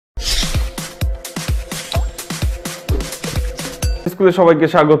স্কুলে সবাইকে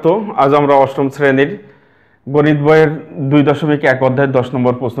স্বাগত। আজ আমরা অষ্টম শ্রেণীর গণিত বইয়ের 2.1 অধ্যায়ের 10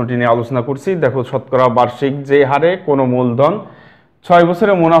 নম্বর প্রশ্নটি নিয়ে আলোচনা করছি। দেখো, শতকরা বার্ষিক যে হারে কোনো মূলধন 6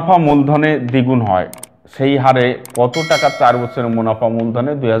 বছরে মুনাফা মূলধনে দ্বিগুণ হয়, সেই হারে কত টাকা 4 বছরে মুনাফা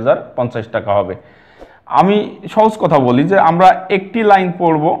মূলধনে 2050 টাকা হবে। আমি সহজ কথা বলি যে আমরা একটি লাইন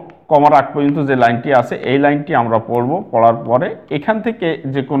পড়ব, কমার আগ পর্যন্ত যে লাইনটি আছে এই লাইনটি আমরা পড়ব, পড়ার পরে এখান থেকে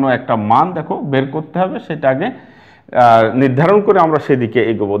যে কোনো একটা মান দেখো বের করতে হবে, সেটা আগে নির্ধারণ করে আমরা সেদিকে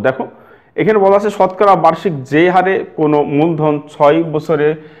এগোবো। দেখো, এখানে বলা আছে শতকরা বার্ষিক যে হারে কোনো মূলধন 6 বছরে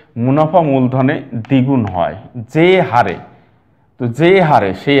মুনাফা মূলধনে দ্বিগুণ হয়, যে হারে, তো যে হারে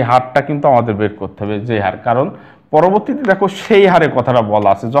সেই হারটা কিন্তু আমাদের বের করতে হবে, যে হার। কারণ পরবর্তীতে দেখো সেই হারে কথাটা বলা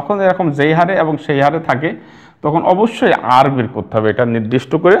আছে, যখন এরকম যেই হারে এবং সেই হারে থাকে তখন অবশ্যই আর বের করতে হবে, এটা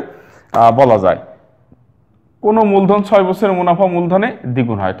নির্দিষ্ট করে বলা যায়। কোনো মূলধন 6 বছরের মুনাফা মূলধনে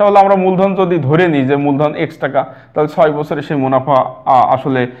দ্বিগুণ হয়, তাহলে আমরা মূলধন যদি ধরে নিই যে মূলধন x টাকা, তাহলে 6 বছরে সেই মুনাফা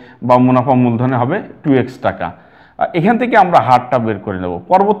আসলে বা মুনাফা মূলধনে হবে 2x টাকা। এখান থেকে আমরা হারটা বের করে নেব,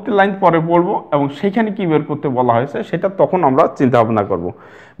 পরবর্তী লাইন পরে পড়বো এবং সেখানে কি বের করতে বলা হয়েছে সেটা তখন আমরা চিন্তা ভাবনা করব।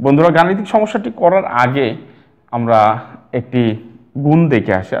 বন্ধুরা, গাণিতিক সমস্যাটি করার আগে আমরা একটি গুণ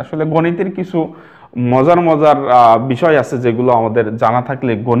দেখে আসি। আসলে গণিতের কিছু মজার বিষয় আছে যেগুলো আমাদের জানা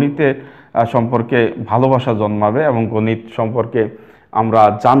থাকলে গণিতে সম্পর্কে ভালোবাসা জন্মাবে এবং গণিত সম্পর্কে আমরা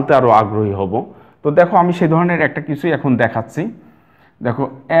জানতে আরও আগ্রহী হব। তো দেখো, আমি সেই ধরনের একটা কিছুই এখন দেখাচ্ছি। দেখো,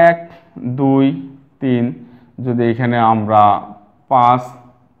 1 2 3, যদি এখানে আমরা 5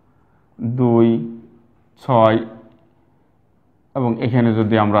 2 6 এবং এখানে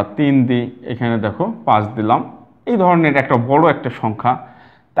যদি আমরা 3 দিই, এখানে দেখো 5 দিলাম, এই ধরনের একটা বড় একটা সংখ্যা,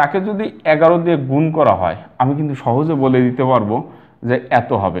 তাকে যদি 11 দিয়ে গুণ করা হয়, আমি কিন্তু সহজে বলে দিতে পারবো যে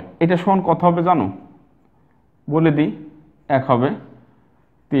এত হবে। এটা সমান কত হবে জানো? বলে দিই, 1 হবে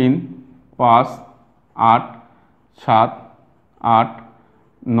 3 5 8 7 8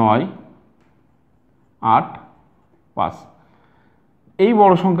 9 8 5। এই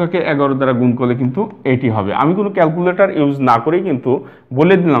বড় সংখ্যাকে 11 দ্বারা গুণ করলে কিন্তু এটি হবে। আমি কোনো ক্যালকুলেটর ইউজ না করেই কিন্তু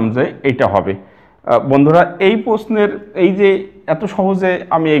বলে দিলাম যে এইটা হবে। বন্ধুরা, এই প্রশ্নের এই যে এত সহজে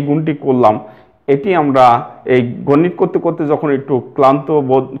আমি এই গুণটি করলাম, এটি আমরা এই গণিত করতে করতে যখন একটু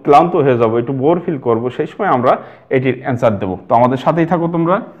ক্লান্ত হয়ে যাব, একটু বোর ফিল করব, সেই সময় আমরা এটির অ্যান্সার দেব। তো আমাদের সাথেই থাকো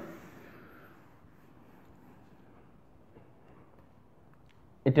তোমরা।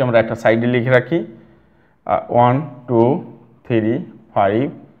 এটি আমরা একটা সাইডে লিখে রাখি, 1 2 3 5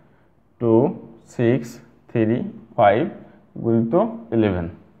 2 6 3 5 গুণিত 11।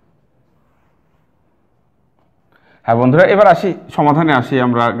 হ্যাঁ বন্ধুরা, এবার আসি সমাধানে আসি,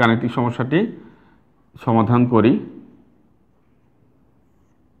 আমরা গাণিতিক সমস্যাটি সমাধান করি।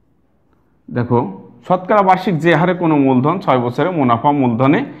 দেখো, শতকরা বার্ষিক যে হারে কোনো মূলধন 6 বছরে মুনাফা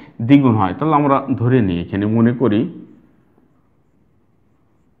মূলধনে দ্বিগুণ হয়, তাহলে আমরা ধরে নিই, এখানে মনে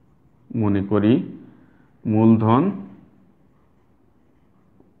করি মূলধন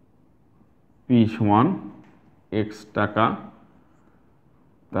P সমান x টাকা,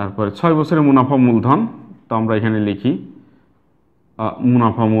 তারপরে 6 বছরের মুনাফা মূলধন, তো আমরা এখানে লিখি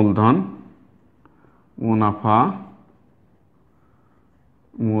মুনাফা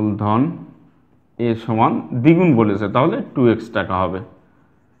মূলধন এ সমান দ্বিগুণ বলেছে, তাহলে 2x টাকা হবে।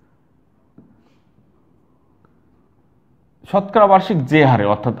 শতকরা বার্ষিক যে হারে,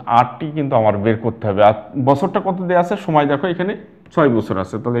 অর্থাৎ আরটি কিন্তু আমার বের করতে হবে। আর বছরটা কত দেওয়া আছে, সময় দেখো এখানে 6 বছর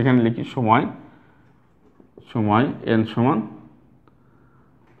আছে, তাহলে এখানে লিখি সময় n সমান,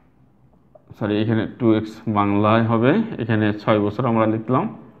 সরি এখানে 2x বাংলায় হবে, এখানে 6 বছর আমরা লিখলাম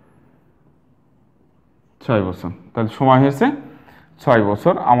 6 বছর, তাহলে সময় হয়েছে 6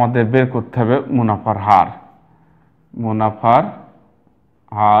 বছর। আমাদের বের করতে হবে মুনাফার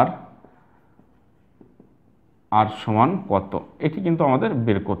হার আর সমান কত, এটি কিন্তু আমাদের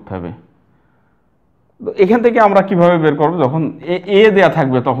বের করতে হবে। তো এখান থেকে আমরা কিভাবে বের করব, যখন এ দেয়া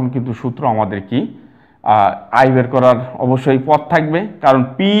থাকবে তখন কিন্তু সূত্র আমাদের কি, আই বের করার অবশ্যই পথ থাকবে, কারণ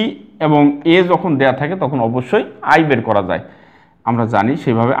পি এবং এ যখন দেয়া থাকে তখন অবশ্যই আই বের করা যায়, আমরা জানি,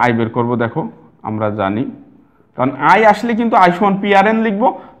 সেভাবে আই বের করব। দেখো, আমরা জানি, কারণ আই আসলে কিন্তু আই সমান পি আর এন লিখবো,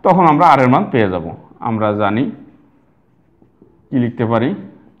 তখন আমরা আর এর মান পেয়ে যাব। আমরা জানি কি লিখতে পারি,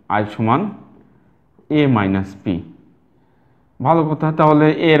 আই সমান a মাইনাস পি। ভালো কথা, তাহলে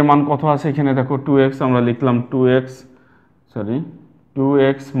a এর মান কত আছে, এখানে দেখো 2x, আমরা লিখলাম 2x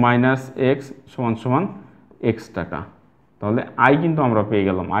মাইনাস x সমান x টাকা, তাহলে আই কিন্তু আমরা পেয়ে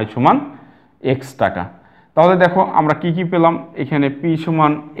গেলাম, আই সমান x টাকা। তাহলে দেখো আমরা কি পেলাম, এখানে p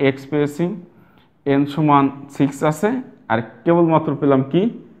সমান x পেয়েছি, n সমান 6 আছে, আর কেবলমাত্র পেলাম কি,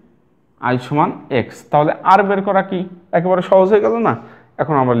 আই সমান x। তাহলে আর বের করা কি একেবারে সহজ হয়ে গেল না?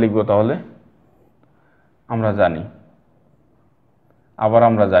 এখন আমরা লিখব, তাহলে আমরা জানি আবার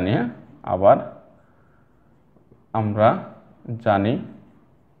আমরা জানি, হ্যাঁ, আবার আমরা জানি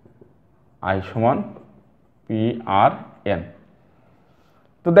আই সমান পি আর এন।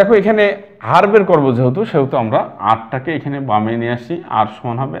 তো দেখো এখানে হার বের করবো সেহেতু আমরা আরটাকে এখানে বামে নিয়ে আসি, আর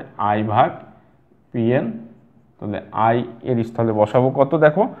সমান হবে আই ভাগ পি এন। তাহলে আই এর স্থলে বসাবো কত,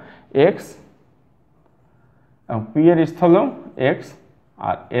 দেখো এক্স, এবং পি এর স্থলেও এক্স,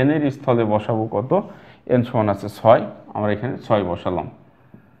 আর এন এর স্থলে বসাবো কত, এন সমান আছে 6, আমরা এখানে 6 বসালাম।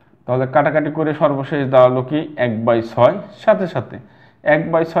 তাহলে কাটাকাটি করে সর্বশেষ দাঁড়ালো কি 1/6, সাথে সাথে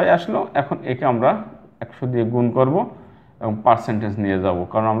 1/6 আসলো। এখন একে আমরা 100 দিয়ে গুণ করব এবং পার্সেন্টেজ নিয়ে যাব,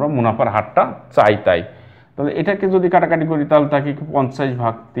 কারণ আমরা মুনাফার হারটা চাই তাই। তাহলে এটাকে যদি কাটাকাটি করি তাহলে তাকে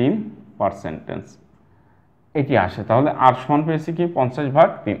 50/3% এটি আসে। তাহলে আর সমান পেয়েছি কি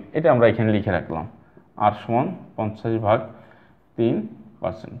 50/3, এটা আমরা এখানে লিখে রাখলাম, আর সমান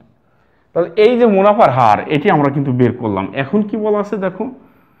 50/3%। তাহলে এই যে মুনাফার হার এটি আমরা কিন্তু বের করলাম। এখন কি বলা আছে দেখো,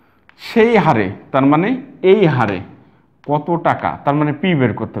 সেই হারে, তার মানে এই হারে কত টাকা, তার মানে পি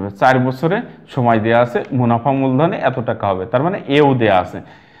বের করতে হবে। 4 বছরে সময় দেয়া আছে, মুনাফা মূলধনে এত টাকা হবে, তার মানে এও দেয়া আছে।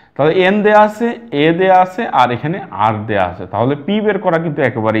 তাহলে এন দেয়া আছে, এ দেয়া আছে, আর এখানে আর দেয়া আছে। তাহলে পি বের করা কিন্তু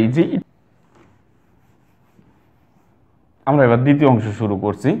একেবারে ইজি। আমরা এবার দ্বিতীয় অংশ শুরু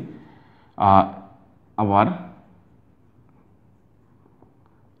করছি। আবার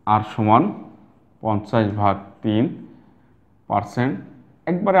আর সমান 50/3%,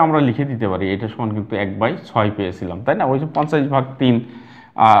 একবারে আমরা লিখে দিতে পারি, এটা সমান কিন্তু 1/6 পেয়েছিলাম, তাই না? ওই যে 50/3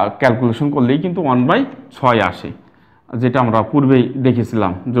 ক্যালকুলেশন করলেই কিন্তু 1/6 আসে, যেটা আমরা পূর্বেই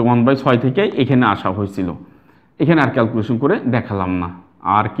দেখেছিলাম যে 1/6 থেকে এখানে আসা হয়েছিল। এখানে আর ক্যালকুলেশন করে দেখালাম না।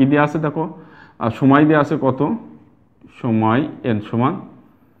 আর কি দেওয়া আছে দেখো, সময় দেওয়া আছে কত, সময় এন সমান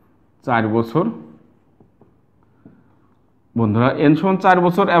 4 বছর। বন্ধুরা এন সমান 4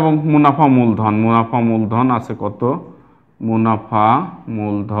 বছর, এবং মুনাফা মূলধন আছে কত, মুনাফা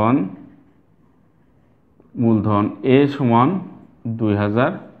মূলধন এ সমান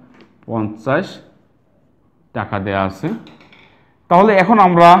 2050 টাকা দেয়া আছে। তাহলে এখন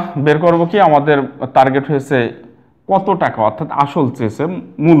আমরা বের করব কি, আমাদের টার্গেট হয়েছে কত টাকা, অর্থাৎ আসল চেয়েছে,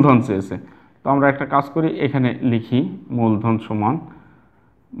 মূলধন চেয়েছে। তো আমরা একটা কাজ করি, এখানে লিখি মূলধন সমান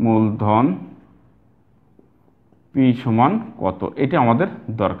মূলধন পি সমান কত, এটা আমাদের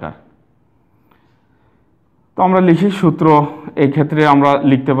দরকার। তো আমরা লিখি সূত্র, এই ক্ষেত্রে আমরা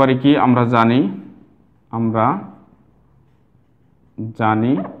লিখতে পারি কি, আমরা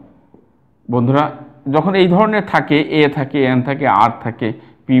জানি বন্ধুরা, যখন এই ধরনের থাকে, এ থাকে, এন থাকে, আর থাকে,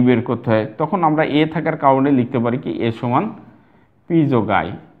 পি বের করতে হয়, তখন আমরা এ থাকার কারণে লিখতে পারি কি এ সমান পি যোগ আই।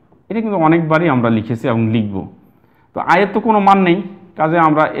 এটা কিন্তু অনেকবারই আমরা লিখেছি এবং লিখব। তো আয়ের তো কোনো মান নেই, কাজে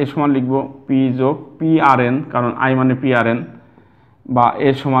আমরা এ সমান লিখব পি যোগ পি আর এন, কারণ আই মানে পি আর এন, বা এ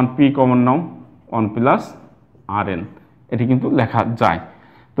সমান পি কমন নাও 1+RN, এটি কিন্তু লেখা যায়।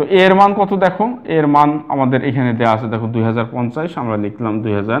 তো এর মান কত দেখো, এর মান আমাদের এখানে দেওয়া আছে দেখো 2050, আমরা লিখলাম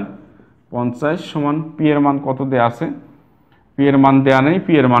 2050 সমান পি এর মান কত দেওয়া আছে, পি এর মান দেওয়া নেই,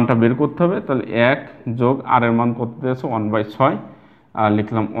 পি এর মানটা বের করতে হবে। তাহলে 1 যোগ আর এর মান কত দেওয়া আছে 1/6, আর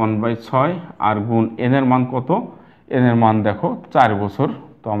লিখলাম 1/6, আর গুণ এন এর মান কত, এন এর মান দেখো 4 বছর,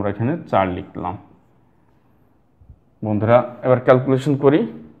 তো আমরা এখানে 4 লিখলাম। বন্ধুরা এবার ক্যালকুলেশন করি,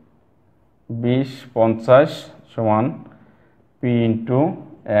 2050 সমান পি ইন্টু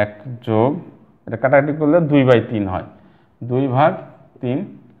 1 যোগ, এটা কাটাকাটি করলে 2/3 হয়, 2/3।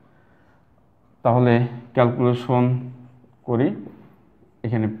 তাহলে ক্যালকুলেশন করি,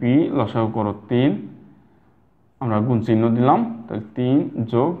 এখানে পি লসাগু করো 3, আমরা গুণ চিহ্ন দিলাম, তাহলে 3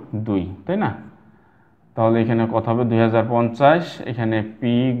 যোগ 2, তাই না? তাহলে এখানে কত হবে 2050, এখানে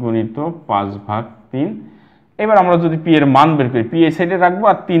পি গুণিত 5/3। এবার আমরা যদি পি এর মান বের করি, পি এই সাইডে রাখবো,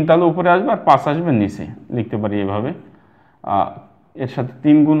 আর 3 তাহলে উপরে আসবে, আর 5 আসবে নিচে, লিখতে পারি এভাবে। এর সাথে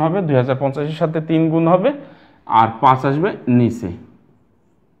 3 গুণ হবে, 2050-এর সাথে 3 গুণ হবে, আর 5 আসবে নিচে,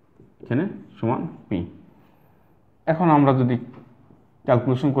 এখানে সমান পি। এখন আমরা যদি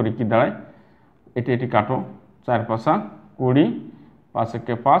ক্যালকুলেশন করি কি দাঁড়ায়, এটি কাটো, 4 5 20, 5 1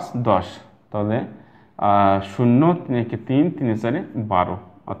 5 10, তাহলে 0 3 1 3 3 4 12,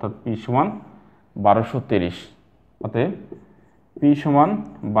 অর্থাৎ পি সমান 1230। অতএব পি সমান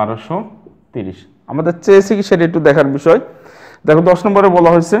 1230। আমাদের চেয়েছে কি সেটা একটু দেখার বিষয়। দেখো 10 নম্বরে বলা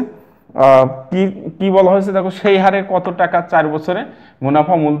হয়েছে, কি বলা হয়েছে দেখো, সেই হারে কত টাকা 4 বছরে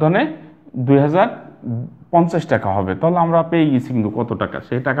মুনাফা মূলধনে 2050 টাকা হবে। তাহলে আমরা পেয়ে গেছি কিন্তু কত টাকা,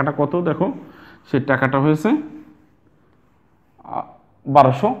 সেই টাকাটা কত দেখো, সেই টাকাটা হয়েছে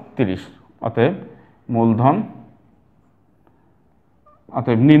 1230।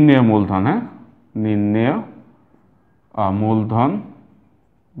 অতএব নির্ণেয় মূলধন, হ্যাঁ, নির্ণেয় মূলধন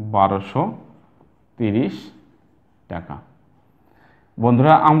 1230 টাকা।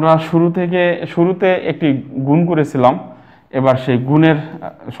 বন্ধুরা আমরা শুরুতে একটি গুণ করেছিলাম, এবার সেই গুণের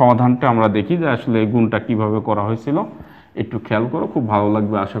সমাধানটা আমরা দেখি যে আসলে গুণটা কিভাবে করা হয়েছিল। একটু খেয়াল করো, খুব ভালো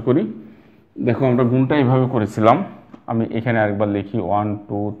লাগবে আশা করি। দেখো আমরা গুণটা এইভাবে করেছিলাম, আমি এখানে আরেকবার লিখি 1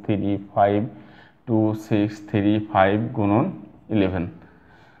 2 3 5 2 6 3 5 গুণন 11।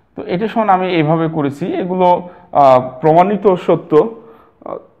 তো এটা সমান আমি এইভাবে করেছি, এগুলো প্রমাণিত সত্য।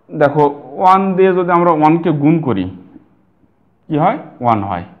 দেখো 1 দিয়ে যদি আমরা 1কে গুণ করি কি হয়, 1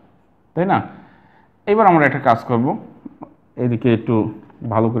 হয়, তাই না? এবার আমরা একটা কাজ করব, এদিকে একটু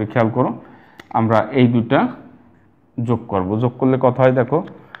ভালো করে খেয়াল করো। আমরা এই দুইটা যোগ করব, যোগ করলে কত হয় দেখো,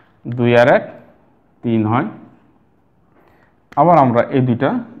 2 আর 1 3 হয়। আবার আমরা এই দুইটা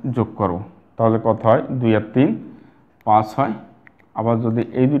যোগ করব, তাহলে কত হয়, 2 আর 3 5 হয়। আবার যদি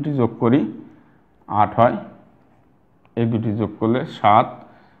এই দুটি যোগ করি 8 হয়, এই দুটি যোগ করলে 7,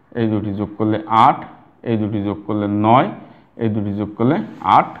 এই দুটি যোগ করলে 8, এই দুটি যোগ করলে 9, এই দুটি যোগ করলে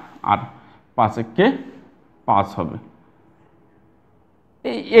 8 আর 5 একে 5 হবে।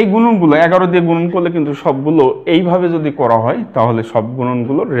 এই গুণনগুলো 11 দিয়ে গুণন করলে কিন্তু সবগুলো এইভাবে যদি করা হয় তাহলে সব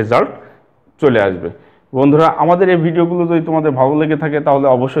গুণনগুলোর রেজাল্ট চলে আসবে। বন্ধুরা আমাদের এই ভিডিওগুলো যদি তোমাদের ভালো লেগে থাকে তাহলে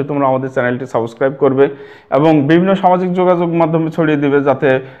অবশ্যই তোমরা আমাদের চ্যানেলটি সাবস্ক্রাইব করবে এবং বিভিন্ন সামাজিক যোগাযোগ মাধ্যমে ছড়িয়ে দিবে, যাতে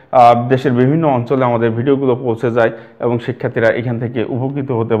দেশের বিভিন্ন অঞ্চলে আমাদের ভিডিওগুলো পৌঁছে যায় এবং শিক্ষার্থীরা এখান থেকে উপকৃত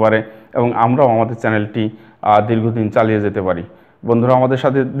হতে পারে এবং আমরাও আমাদের চ্যানেলটি দীর্ঘদিন চালিয়ে যেতে পারি। বন্ধুরা আমাদের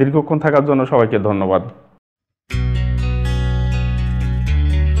সাথে দীর্ঘক্ষণ থাকার জন্য সবাইকে ধন্যবাদ।